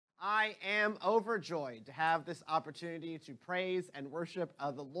I am overjoyed to have this opportunity to praise and worship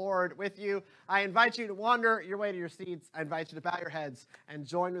the Lord with you. I invite you to wander your way to your seats. I invite you to bow your heads and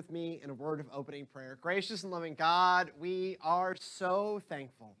join with me in a word of opening prayer. Gracious and loving God, we are so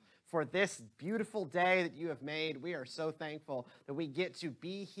thankful for this beautiful day that you have made. We are so thankful that we get to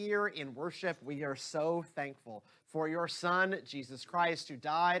be here in worship. We are so thankful for your Son, Jesus Christ, who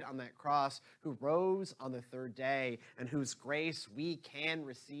died on that cross, who rose on the third day, and whose grace we can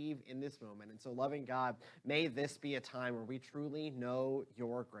receive in this moment. And so, loving God, may this be a time where we truly know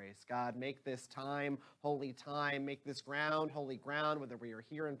your grace. God, make this time holy time. Make this ground holy ground, whether we are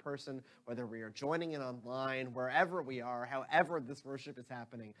here in person, whether we are joining in online, wherever we are, however this worship is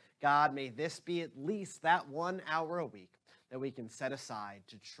happening. God, may this be at least that 1 hour a week that we can set aside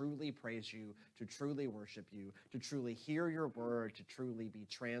to truly praise you, to truly worship you, to truly hear your word, to truly be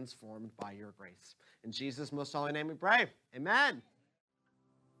transformed by your grace. In Jesus' most holy name we pray. Amen.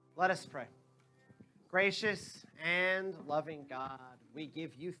 Let us pray. Gracious and loving God, we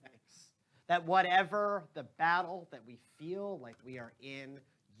give you thanks that whatever the battle that we feel like we are in,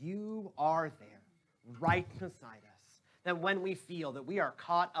 you are there, right beside us. That when we feel that we are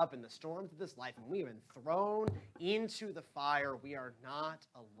caught up in the storms of this life and we have been thrown into the fire, we are not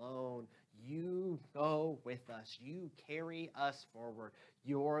alone. You go with us. You carry us forward.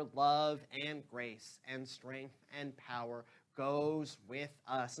 Your love and grace and strength and power goes with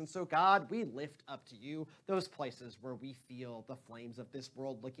us. And so, God, we lift up to you those places where we feel the flames of this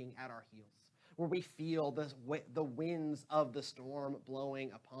world looking at our heels, where we feel the winds of the storm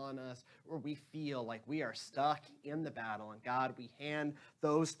blowing upon us, where we feel like we are stuck in the battle. And God, we hand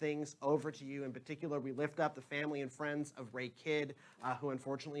those things over to you. In particular, we lift up the family and friends of Ray Kidd, who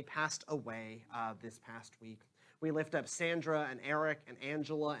unfortunately passed away this past week. We lift up Sandra and Eric and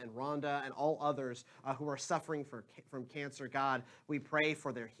Angela and Rhonda and all others who are suffering from cancer. God, we pray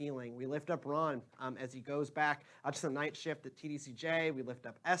for their healing. We lift up Ron as he goes back to the night shift at TDCJ. We lift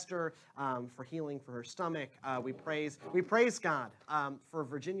up Esther for healing for her stomach. We praise God for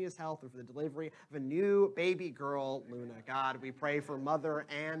Virginia's health and for the delivery of a new baby girl, Luna. God, we pray for mother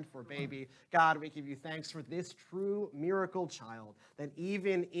and for baby. God, we give you thanks for this true miracle child, that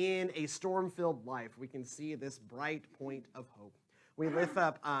even in a storm-filled life, we can see this bright point of hope. We lift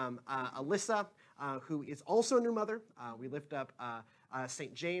up Alyssa, who is also a new mother. We lift up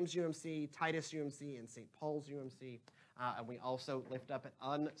St. James UMC, Titus UMC, and St. Paul's UMC. And we also lift up an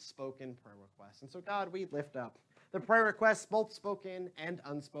unspoken prayer request. And so, God, we lift up the prayer requests, both spoken and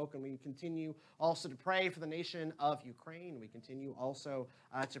unspoken. We continue also to pray for the nation of Ukraine. We continue also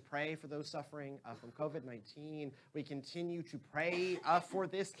to pray for those suffering from COVID-19. We continue to pray for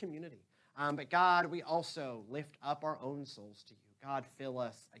this community. But God, we also lift up our own souls to you. God, fill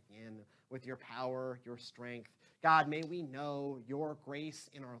us again with your power, your strength. God, may we know your grace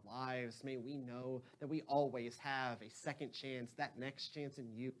in our lives. May we know that we always have a second chance, that next chance in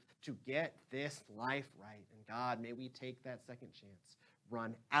you to get this life right. And God, may we take that second chance,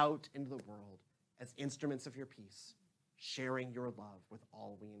 run out into the world as instruments of your peace, sharing your love with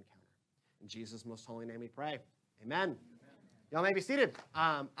all we encounter. In Jesus' most holy name we pray. Amen. Y'all may be seated.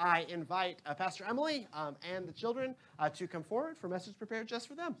 I invite Pastor Emily and the children to come forward for a message prepared just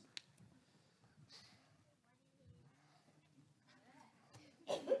for them.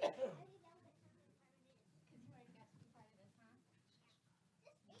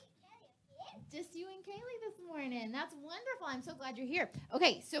 Just you and Kaylee this morning. That's wonderful. I'm so glad you're here.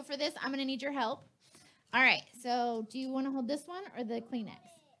 Okay, so for this, I'm going to need your help. All right, so do you want to hold this one or the Kleenex?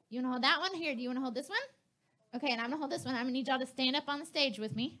 You want to hold that one? Here, do you want to hold this one? Okay, and I'm going to hold this one. I'm going to need y'all to stand up on the stage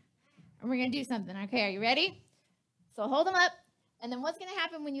with me, and we're going to do something. Okay, are you ready? So hold them up, and then what's going to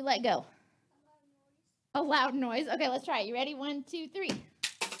happen when you let go? A loud noise. Okay, let's try it. You ready? 1, 2, 3.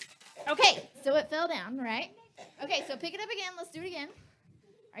 Okay, so it fell down, right? Okay, so pick it up again. Let's do it again.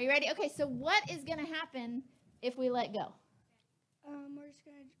 Are you ready? Okay, so what is going to happen if we let go? We're just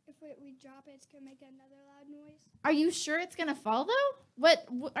going to, if we drop it, it's going to make another loud noise. Are you sure it's going to fall, though? What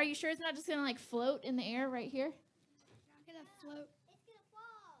are you sure it's not just going to, like, float in the air right here? It's not going to float. It's going to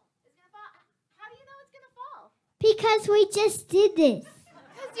fall. It's going to fall. How do you know it's going to fall? Because we just did this.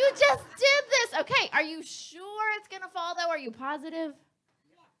 Because you just did this. Okay, are you sure it's going to fall, though? Are you positive?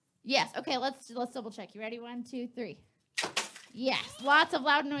 Yes. Okay, let's double check. You ready? 1, 2, 3. Yes, lots of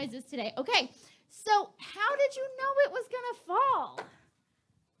loud noises today. Okay, so how did you know it was going to fall?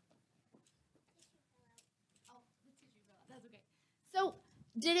 Oh, the tissue fell out. That's okay. So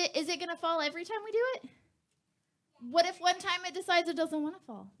is it going to fall every time we do it? What if one time it decides it doesn't want to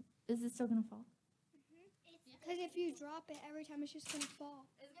fall? Is it still going to fall? Because if you drop it every time, it's just going to fall.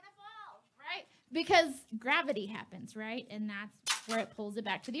 It's going to fall, right? Because gravity happens, right? And that's where it pulls it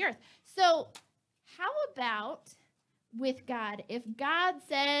back to the earth. So how about with God? If God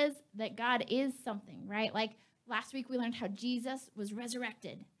says that God is something, right? Like last week we learned how Jesus was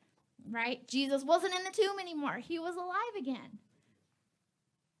resurrected, right? Jesus wasn't in the tomb anymore. He was alive again.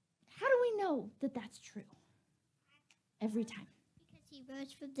 How do we know that that's true every time? Because he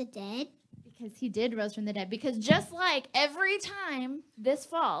rose from the dead. Because he did rose from the dead. Because just like every time this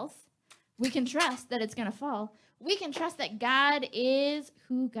falls, we can trust that it's going to fall. We can trust that God is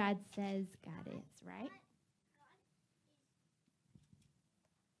who God says God is, right?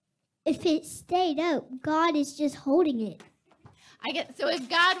 If it stayed up, God is just holding it. So if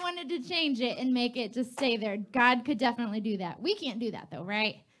God wanted to change it and make it just stay there, God could definitely do that. We can't do that though,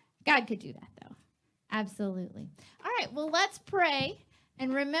 right? God could do that though. Absolutely. All right, well, let's pray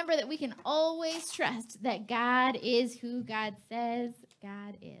and remember that we can always trust that God is who God says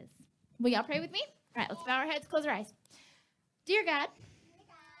God is. Will y'all pray with me? All right, let's bow our heads, close our eyes. Dear God,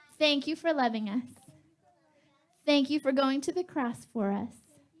 thank you for loving us. Thank you for going to the cross for us.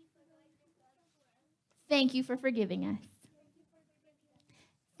 Thank you for forgiving us.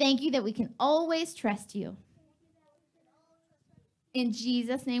 Thank you that we can always trust you. In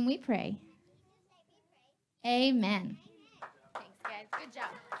Jesus' name we pray. Amen. Thanks, guys. Good job.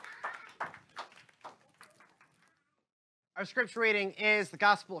 Our scripture reading is the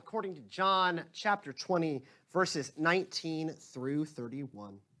Gospel according to John, chapter 20, verses 19 through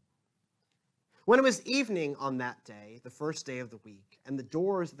 31. When it was evening on that day, the first day of the week, and the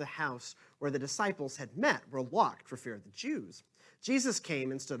doors of the house where the disciples had met were locked for fear of the Jews, Jesus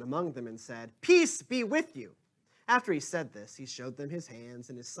came and stood among them and said, "Peace be with you." After he said this, he showed them his hands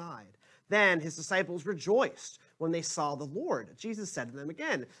and his side. Then his disciples rejoiced when they saw the Lord. Jesus said to them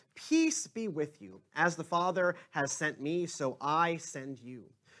again, "Peace be with you. As the Father has sent me, so I send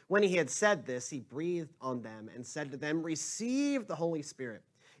you." When he had said this, he breathed on them and said to them, "Receive the Holy Spirit.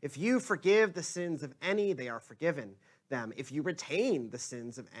 If you forgive the sins of any, they are forgiven them. If you retain the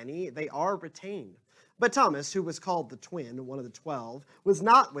sins of any, they are retained." But Thomas, who was called the twin, one of the 12, was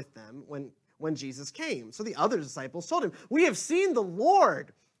not with them when Jesus came. So the other disciples told him, "We have seen the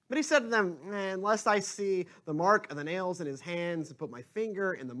Lord." But he said to them, "Unless I see the mark of the nails in his hands and put my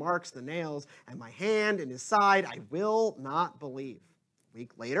finger in the marks of the nails and my hand in his side, I will not believe." A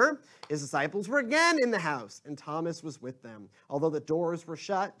week later, his disciples were again in the house, and Thomas was with them. Although the doors were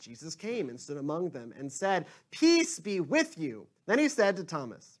shut, Jesus came and stood among them and said, "Peace be with you." Then he said to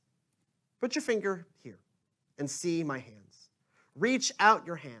Thomas, "Put your finger here and see my hands. Reach out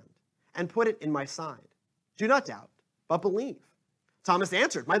your hand and put it in my side. Do not doubt, but believe." Thomas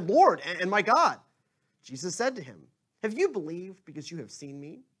answered, "My Lord and my God." Jesus said to him, "Have you believed because you have seen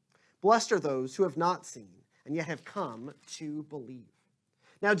me? Blessed are those who have not seen and yet have come to believe."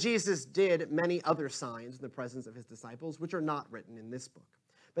 Now Jesus did many other signs in the presence of his disciples, which are not written in this book.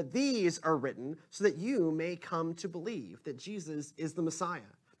 But these are written so that you may come to believe that Jesus is the Messiah,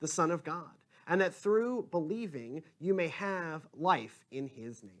 the Son of God, and that through believing you may have life in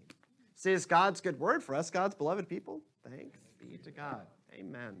his name. This is God's good word for us, God's beloved people. Thanks be to God.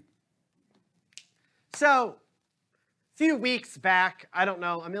 Amen. So, a few weeks back, I don't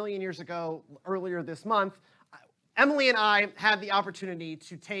know, a million years ago, earlier this month, Emily and I had the opportunity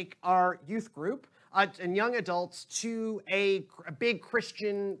to take our youth group and young adults to a big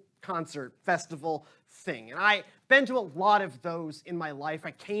Christian concert festival thing. And I've been to a lot of those in my life.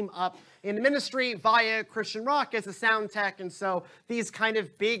 I came up in ministry via Christian rock as a sound tech, and so these kind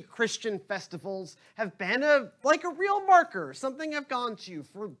of big Christian festivals have been a real marker, something I've gone to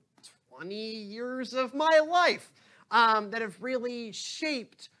for 20 years of my life that have really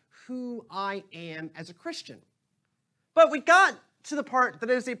shaped who I am as a Christian. But we got to the part that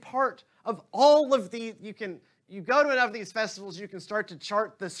is a part of all of these. You go to enough of these festivals, you can start to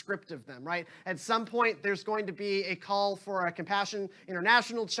chart the script of them, right? At some point, there's going to be a call for a Compassion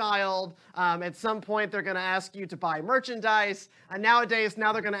International child. At some point, they're going to ask you to buy merchandise. And nowadays,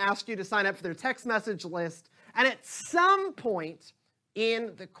 they're going to ask you to sign up for their text message list. And at some point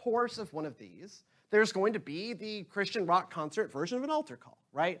in the course of one of these, there's going to be the Christian rock concert version of an altar call,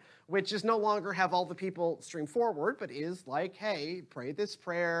 right? Which is no longer have all the people stream forward, but is like, hey, pray this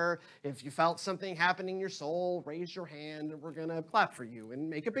prayer. If you felt something happening in your soul, raise your hand, and we're going to clap for you and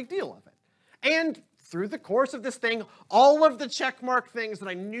make a big deal of it. And through the course of this thing, all of the checkmark things that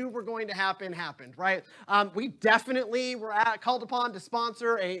I knew were going to happen happened, right? We definitely were called upon to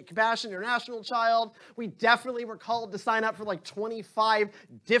sponsor a Compassion International child. We definitely were called to sign up for 25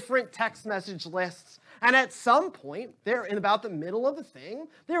 different text message lists. And at some point, there in about the middle of the thing,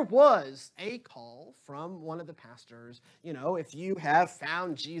 there was a call from one of the pastors, if you have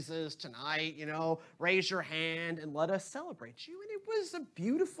found Jesus tonight, raise your hand and let us celebrate you. And it was a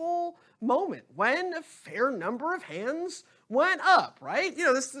beautiful moment when a fair number of hands went up, right?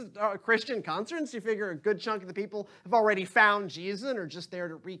 This is a Christian concert, so you figure a good chunk of the people have already found Jesus and are just there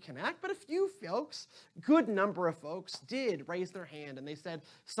to reconnect. But a few folks, good number of folks, did raise their hand, and they said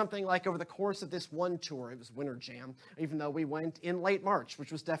something like, over the course of this one tour, it was Winter Jam, even though we went in late March,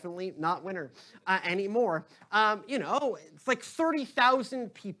 which was definitely not winter anymore. It's like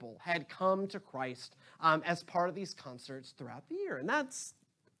 30,000 people had come to Christ as part of these concerts throughout the year, and that's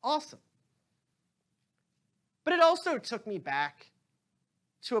awesome. But it also took me back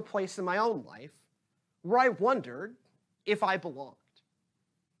to a place in my own life where I wondered if I belonged.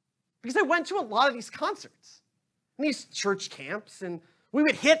 Because I went to a lot of these concerts and these church camps, and we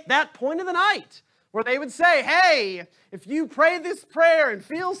would hit that point of the night where they would say, hey, if you pray this prayer and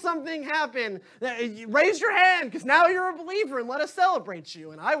feel something happen, raise your hand because now you're a believer and let us celebrate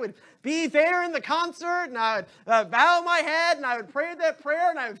you. And I would be there in the concert and I would bow my head and I would pray that prayer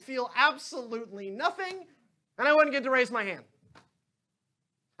and I would feel absolutely nothing and I wouldn't get to raise my hand.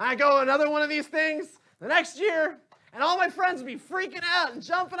 I go to another one of these things the next year, and all my friends would be freaking out and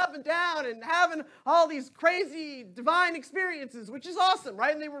jumping up and down and having all these crazy divine experiences, which is awesome,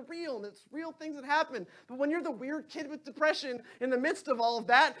 right? And they were real, and it's real things that happen. But when you're the weird kid with depression in the midst of all of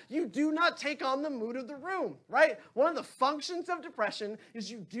that, you do not take on the mood of the room, right? One of the functions of depression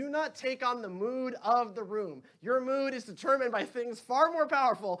is you do not take on the mood of the room. Your mood is determined by things far more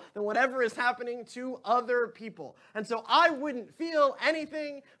powerful than whatever is happening to other people. And so I wouldn't feel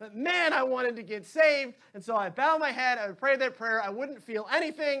anything, but man, I wanted to get saved. And so I bow my head, I would pray that prayer, I wouldn't feel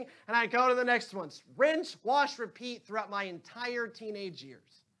anything, and I'd go to the next ones. Rinse, wash, repeat throughout my entire teenage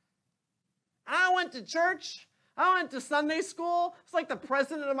years. And I went to church, I went to Sunday school, it's like the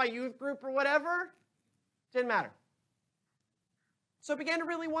president of my youth group or whatever. Didn't matter. So I began to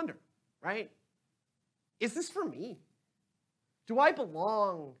really wonder, right? Is this for me? Do I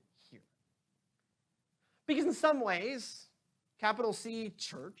belong here? Because in some ways, capital C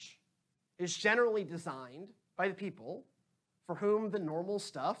church is generally designed by the people for whom the normal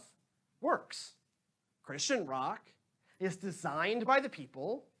stuff works. Christian rock is designed by the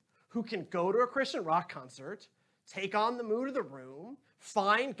people who can go to a Christian rock concert, take on the mood of the room,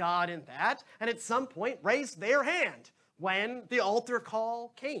 find God in that, and at some point raise their hand when the altar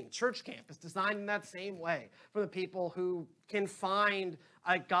call came. Church camp is designed in that same way for the people who can find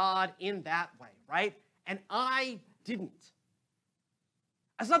a God in that way, right? And I didn't.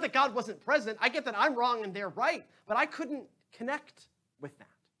 It's not that God wasn't present. I get that I'm wrong and they're right, but I couldn't connect with that.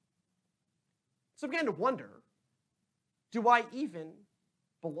 So I began to wonder, do I even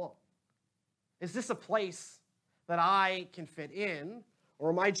belong? Is this a place that I can fit in, or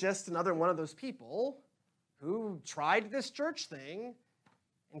am I just another one of those people who tried this church thing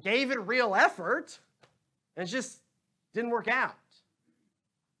and gave it real effort and it just didn't work out?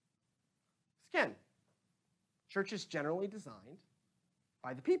 Again, church is generally designed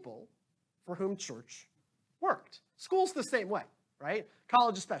by the people for whom church worked. School's the same way, right?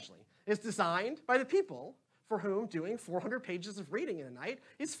 College especially is designed by the people for whom doing 400 pages of reading in a night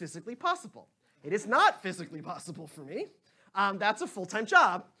is physically possible. It is not physically possible for me. That's a full-time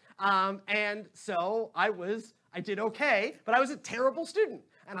job. And so I did okay, but I was a terrible student.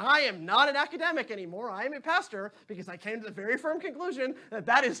 And I am not an academic anymore. I am a pastor because I came to the very firm conclusion that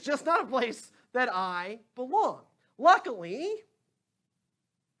that is just not a place that I belong. Luckily,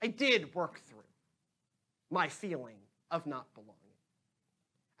 I did work through my feeling of not belonging.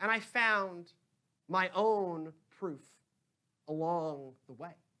 And I found my own proof along the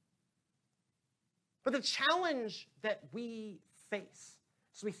way. But the challenge that we face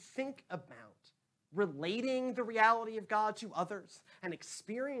as we think about relating the reality of God to others and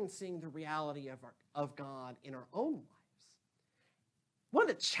experiencing the reality of God in our own lives, one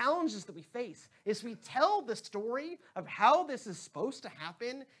of the challenges that we face is we tell the story of how this is supposed to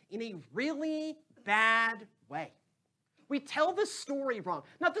happen in a really bad way. We tell the story wrong.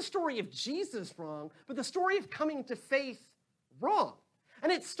 Not the story of Jesus wrong, but the story of coming to faith wrong.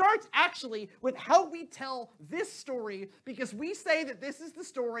 And it starts actually with how we tell this story, because we say that this is the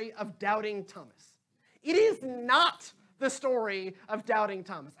story of doubting Thomas. It is not the story of doubting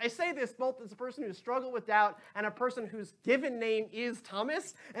Thomas. I say this both as a person who's struggled with doubt and a person whose given name is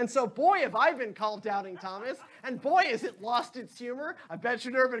Thomas. And so boy, have I been called doubting Thomas. And boy, has it lost its humor. I bet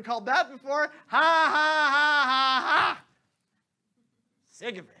you've never been called that before. Ha, ha, ha, ha, ha.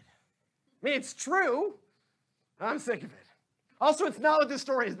 Sick of it. I mean, it's true. I'm sick of it. Also, it's not what this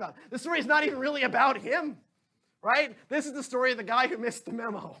story is about. The story is not even really about him, right? This is the story of the guy who missed the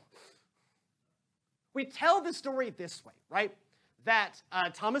memo. We tell the story this way, right? That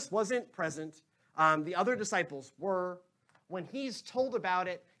Thomas wasn't present. The other disciples were. When he's told about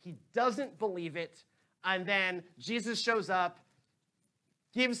it, he doesn't believe it. And then Jesus shows up,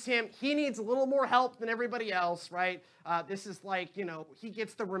 gives him, he needs a little more help than everybody else, right? This is like, he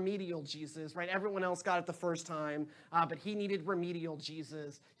gets the remedial Jesus, right? Everyone else got it the first time, but he needed remedial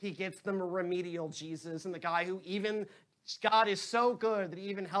Jesus. He gets them a remedial Jesus. And the guy who even, God is so good that he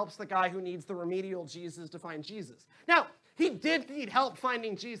even helps the guy who needs the remedial Jesus to find Jesus. Now, he did need help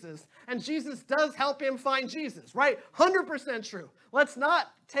finding Jesus, and Jesus does help him find Jesus, right? 100% true. Let's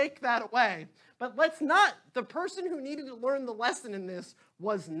not take that away. But the person who needed to learn the lesson in this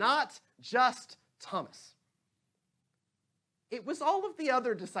was not just Thomas. It was all of the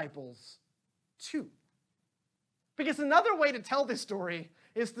other disciples too. Because another way to tell this story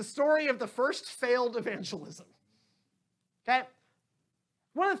is the story of the first failed evangelism. Okay?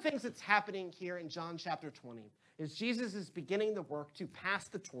 One of the things that's happening here in John chapter 20 is Jesus is beginning the work to pass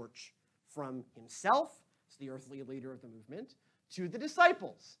the torch from himself as the earthly leader of the movement to the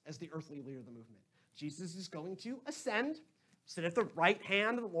disciples as the earthly leader of the movement. Jesus is going to ascend, sit at the right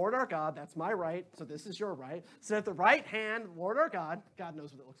hand of the Lord our God. That's my right, so this is your right. Sit at the right hand of the Lord our God. God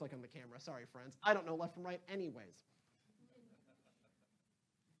knows what it looks like on the camera. Sorry, friends. I don't know left from right anyways.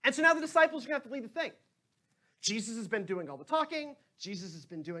 And so now the disciples are going to have to lead the thing. Jesus has been doing all the talking. Jesus has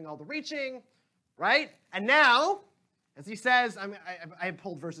been doing all the reaching, right? And now, as he says, I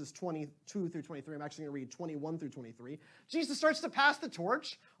pulled verses 22 through 23. I'm actually going to read 21 through 23. Jesus starts to pass the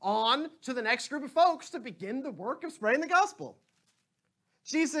torch on to the next group of folks to begin the work of spreading the gospel.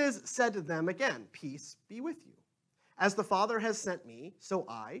 Jesus said to them again, "Peace be with you. As the Father has sent me, so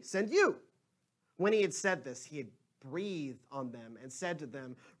I send you." When he had said this, he had breathed on them and said to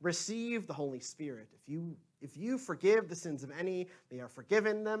them, "Receive the Holy Spirit. If you forgive the sins of any, they are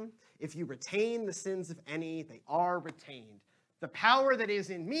forgiven them. If you retain the sins of any, they are retained. The power that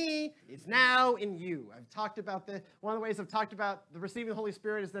is in me is now in you." I've talked about one of the ways I've talked about the receiving the Holy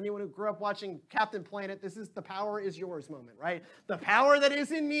Spirit is anyone who grew up watching Captain Planet. This is the power is yours moment, right? The power that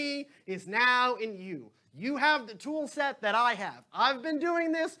is in me is now in you. You have the tool set that I have. I've been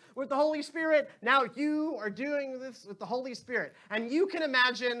doing this with the Holy Spirit. Now you are doing this with the Holy Spirit. And you can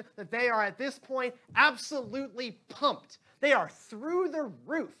imagine that they are at this point absolutely pumped. They are through the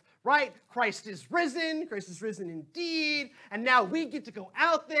roof, right? Christ is risen. Christ is risen indeed. And now we get to go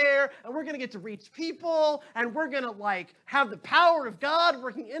out there and we're going to get to reach people and we're going to have the power of God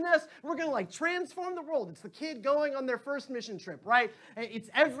working in us. We're going to transform the world. It's the kid going on their first mission trip, right? It's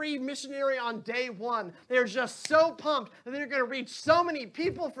every missionary on day one. They're just so pumped that they're going to reach so many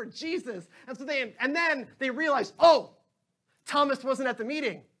people for Jesus. And then they realize, oh, Thomas wasn't at the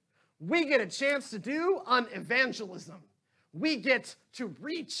meeting. We get a chance to do an evangelism. We get to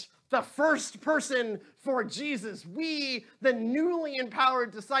reach the first person for Jesus. We, the newly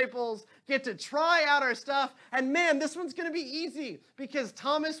empowered disciples, get to try out our stuff. And man, this one's going to be easy because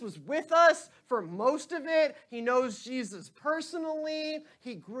Thomas was with us for most of it. He knows Jesus personally.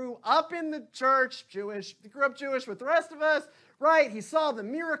 He grew up in the church, Jewish. He grew up Jewish with the rest of us, right? He saw the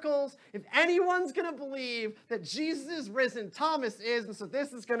miracles. If anyone's going to believe that Jesus is risen, Thomas is, and so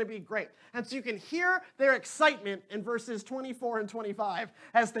this is going to be great. And so you can hear their excitement in verses 24 and 25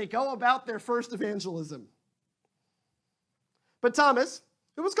 as they go about their first evangelism. But Thomas,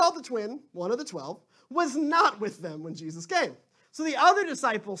 who was called the twin, one of the 12, was not with them when Jesus came. So the other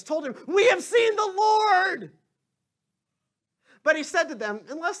disciples told him, "We have seen the Lord!" But he said to them,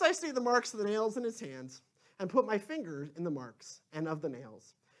 "Unless I see the marks of the nails in his hands, and put my finger in the marks and of the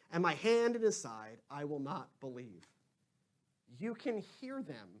nails, and my hand in his side, I will not believe." You can hear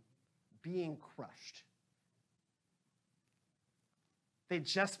them being crushed. They'd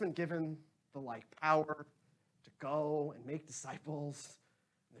just been given the power to go and make disciples.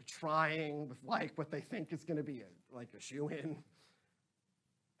 They're trying with what they think is going to be a shoo-in.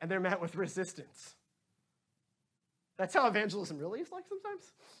 And they're met with resistance. That's how evangelism really is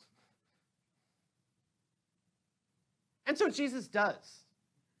sometimes. And so Jesus does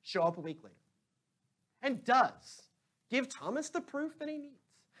show up a week later and does give Thomas the proof that he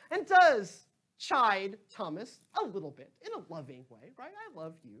needs and does chide Thomas a little bit in a loving way, right? I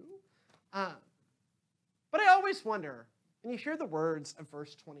love you. But I always wonder, when you hear the words of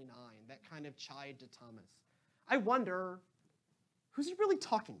verse 29, that kind of chide to Thomas, I wonder, who's he really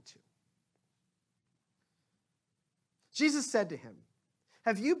talking to? Jesus said to him,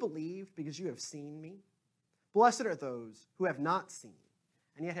 "Have you believed because you have seen me? Blessed are those who have not seen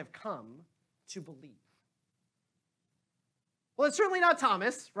and yet have come to believe." Well, it's certainly not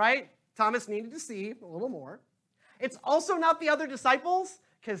Thomas, right? Thomas needed to see a little more. It's also not the other disciples,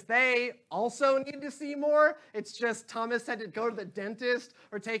 because they also needed to see more. It's just Thomas had to go to the dentist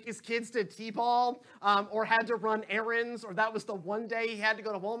or take his kids to T-ball or had to run errands, or that was the one day he had to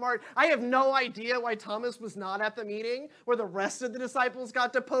go to Walmart. I have no idea why Thomas was not at the meeting where the rest of the disciples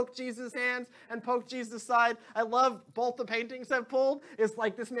got to poke Jesus' hands and poke Jesus' side. I love both the paintings I've pulled. It's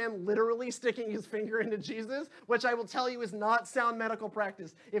like this man literally sticking his finger into Jesus, which I will tell you is not sound medical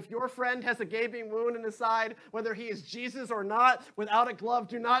practice. If your friend has a gaping wound in his side, whether he is Jesus or not, without a glove,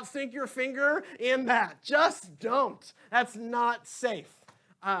 do not sink your finger in that. Just don't. That's not safe.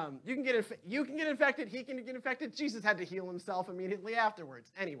 You can get infected. He can get infected. Jesus had to heal himself immediately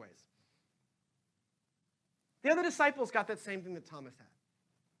afterwards. Anyways. The other disciples got that same thing that Thomas had.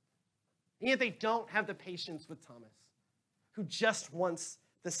 And yet they don't have the patience with Thomas, who just wants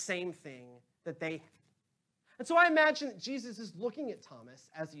the same thing that they have. And so I imagine that Jesus is looking at Thomas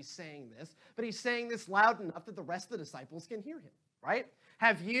as he's saying this, but he's saying this loud enough that the rest of the disciples can hear him, right?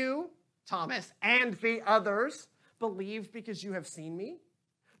 Have you, Thomas, and the others believed because you have seen me?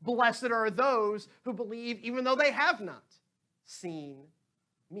 Blessed are those who believe even though they have not seen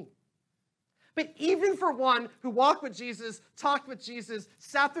me. But even for one who walked with Jesus, talked with Jesus,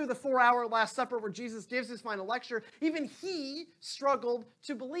 sat through the 4-hour Last Supper where Jesus gives his final lecture, even he struggled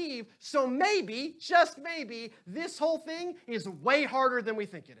to believe. So maybe, just maybe, this whole thing is way harder than we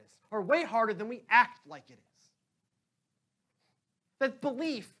think it is, or way harder than we act like it is. That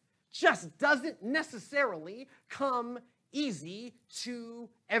belief just doesn't necessarily come easy to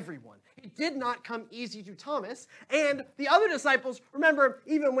everyone. It did not come easy to Thomas. And the other disciples, remember,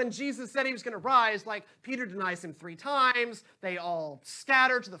 even when Jesus said he was going to rise, like Peter denies him 3 times, they all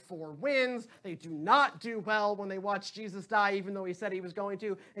scatter to the 4 winds. They do not do well when they watch Jesus die, even though he said he was going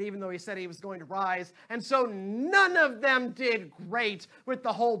to, and even though he said he was going to rise. And so none of them did great with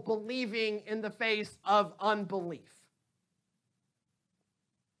the whole believing in the face of unbelief.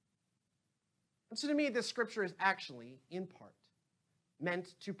 And so to me, this scripture is actually, in part,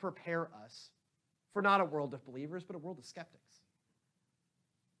 meant to prepare us for not a world of believers, but a world of skeptics,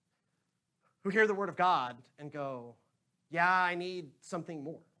 who hear the word of God and go, yeah, I need something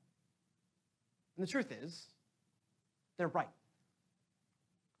more. And the truth is, they're right.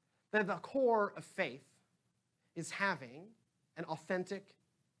 That the core of faith is having an authentic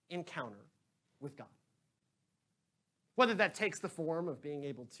encounter with God. Whether that takes the form of being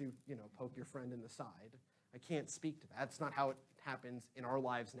able to, poke your friend in the side. I can't speak to that. That's not how it happens in our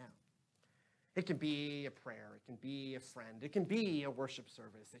lives now. It can be a prayer. It can be a friend. It can be a worship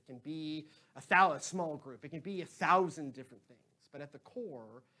service. It can be a small group. It can be 1,000 different things. But at the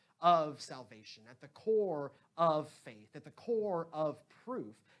core of salvation, at the core of faith, at the core of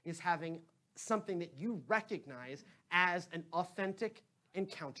proof is having something that you recognize as an authentic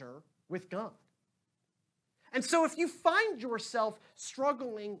encounter with God. And so if you find yourself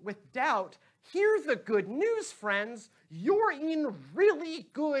struggling with doubt, here's the good news, friends. You're in really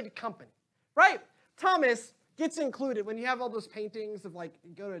good company, right? Thomas gets included when you have all those paintings of, like,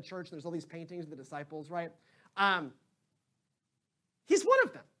 you go to a church and there's all these paintings of the disciples, right? He's one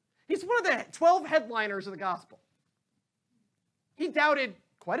of them. He's one of the 12 headliners of the gospel. He doubted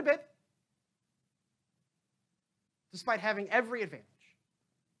quite a bit, despite having every advantage.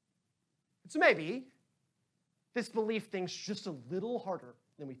 So maybe this belief thing's just a little harder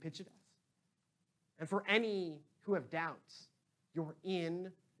than we pitch it as. And for any who have doubts, you're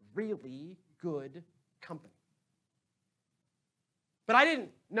in really good company. But I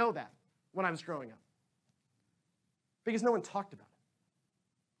didn't know that when I was growing up, because no one talked about it.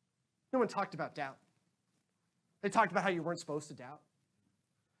 No one talked about doubt. They talked about how you weren't supposed to doubt.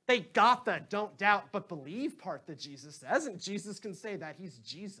 They got the don't doubt but believe part that Jesus says, and Jesus can say that. He's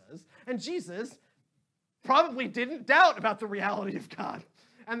Jesus. And Jesus probably didn't doubt about the reality of God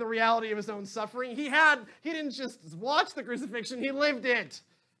and the reality of his own suffering. He didn't just watch the crucifixion, he lived it.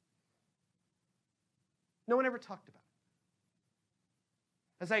 No one ever talked about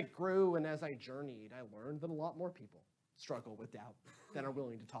it. As I grew and as I journeyed, I learned that a lot more people struggle with doubt than are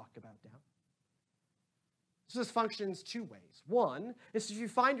willing to talk about doubt. So this functions 2 ways. One is if you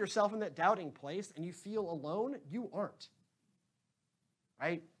find yourself in that doubting place and you feel alone, you aren't.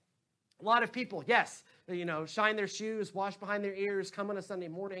 Right? A lot of people, yes, shine their shoes, wash behind their ears, come on a Sunday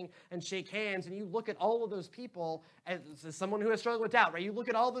morning and shake hands, and you look at all of those people as someone who has struggled with doubt, right? You look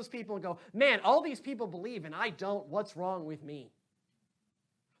at all those people and go, man, all these people believe and I don't. What's wrong with me?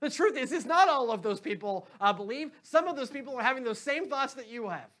 The truth is not all of those people believe. Some of those people are having those same thoughts that you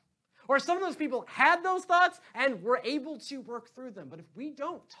have. Or some of those people had those thoughts and were able to work through them. But if we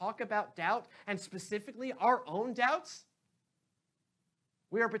don't talk about doubt, and specifically our own doubts,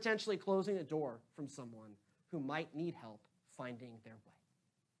 We are potentially closing the door from someone who might need help finding their way.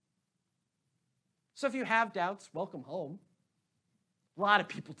 So if you have doubts, welcome home. A lot of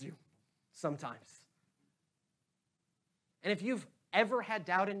people do, sometimes. And if you've ever had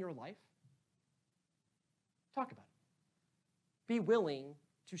doubt in your life, talk about it. Be willing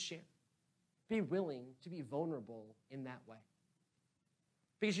to share. Be willing to be vulnerable in that way.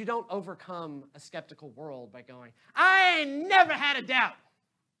 Because you don't overcome a skeptical world by going, I ain't never had a doubt.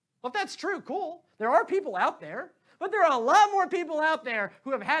 Well, if that's true, cool. There are people out there, but there are a lot more people out there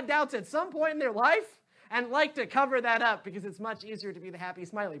who have had doubts at some point in their life and like to cover that up because it's much easier to be the happy,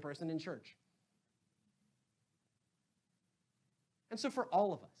 smiley person in church. And so for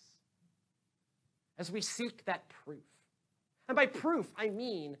all of us, as we seek that proof, and by proof, I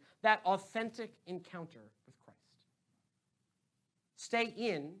mean that authentic encounter with Christ. Stay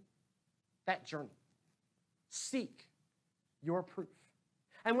in that journey. Seek your proof.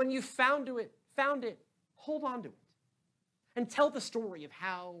 And when you found it, hold on to it. And tell the story of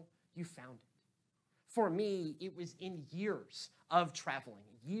how you found it. For me, it was in years of traveling,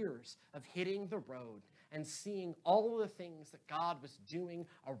 years of hitting the road and seeing all of the things that God was doing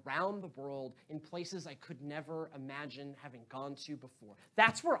around the world in places I could never imagine having gone to before.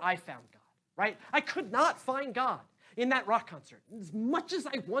 That's where I found God, right? I could not find God in that rock concert as much as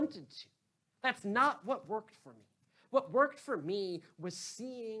I wanted to. That's not what worked for me. What worked for me was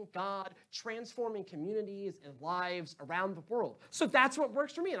seeing God transforming communities and lives around the world. So that's what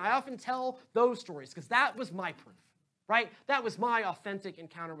works for me. And I often tell those stories because that was my proof, right? That was my authentic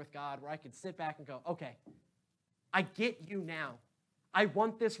encounter with God where I could sit back and go, okay, I get you now. I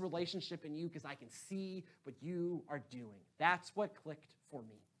want this relationship in you because I can see what you are doing. That's what clicked for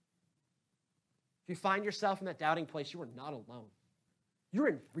me. If you find yourself in that doubting place, you are not alone. You're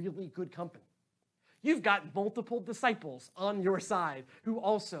in really good company. You've got multiple disciples on your side who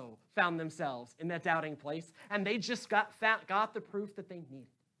also found themselves in that doubting place, and they just got the proof that they needed.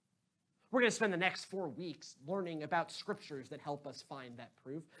 We're going to spend the next 4 weeks learning about scriptures that help us find that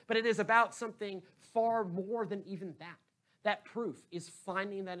proof, but it is about something far more than even that. That proof is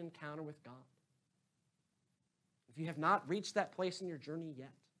finding that encounter with God. If you have not reached that place in your journey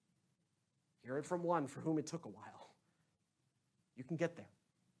yet, hear it from one for whom it took a while. You can get there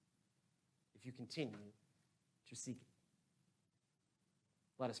if you continue to seek it.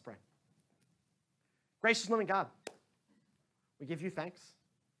 Let us pray. Gracious living God, we give you thanks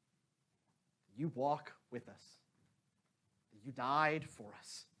that you walk with us, that you died for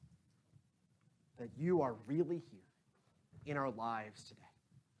us, that you are really here in our lives today.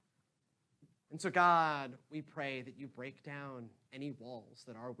 And so, God, we pray that you break down any walls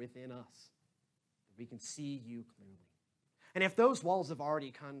that are within us, that we can see you clearly. And if those walls have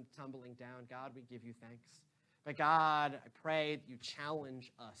already come tumbling down, God, we give you thanks. But God, I pray that you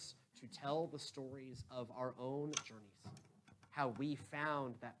challenge us to tell the stories of our own journeys, how we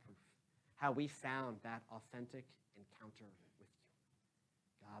found that proof, how we found that authentic encounter with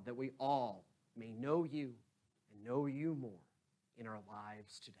you. God, that we all may know you and know you more in our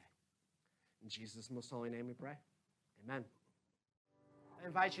lives today. In Jesus' most holy name we pray. Amen. I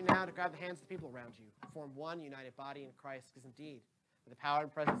invite you now to grab the hands of the people around you, form one united body in Christ, because indeed, with the power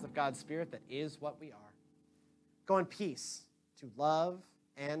and presence of God's Spirit, that is what we are. Go in peace to love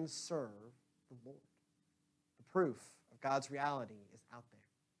and serve the Lord. The proof of God's reality is out there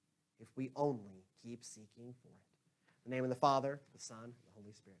if we only keep seeking for it. In the name of the Father, the Son, and the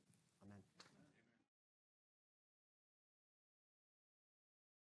Holy Spirit. Amen.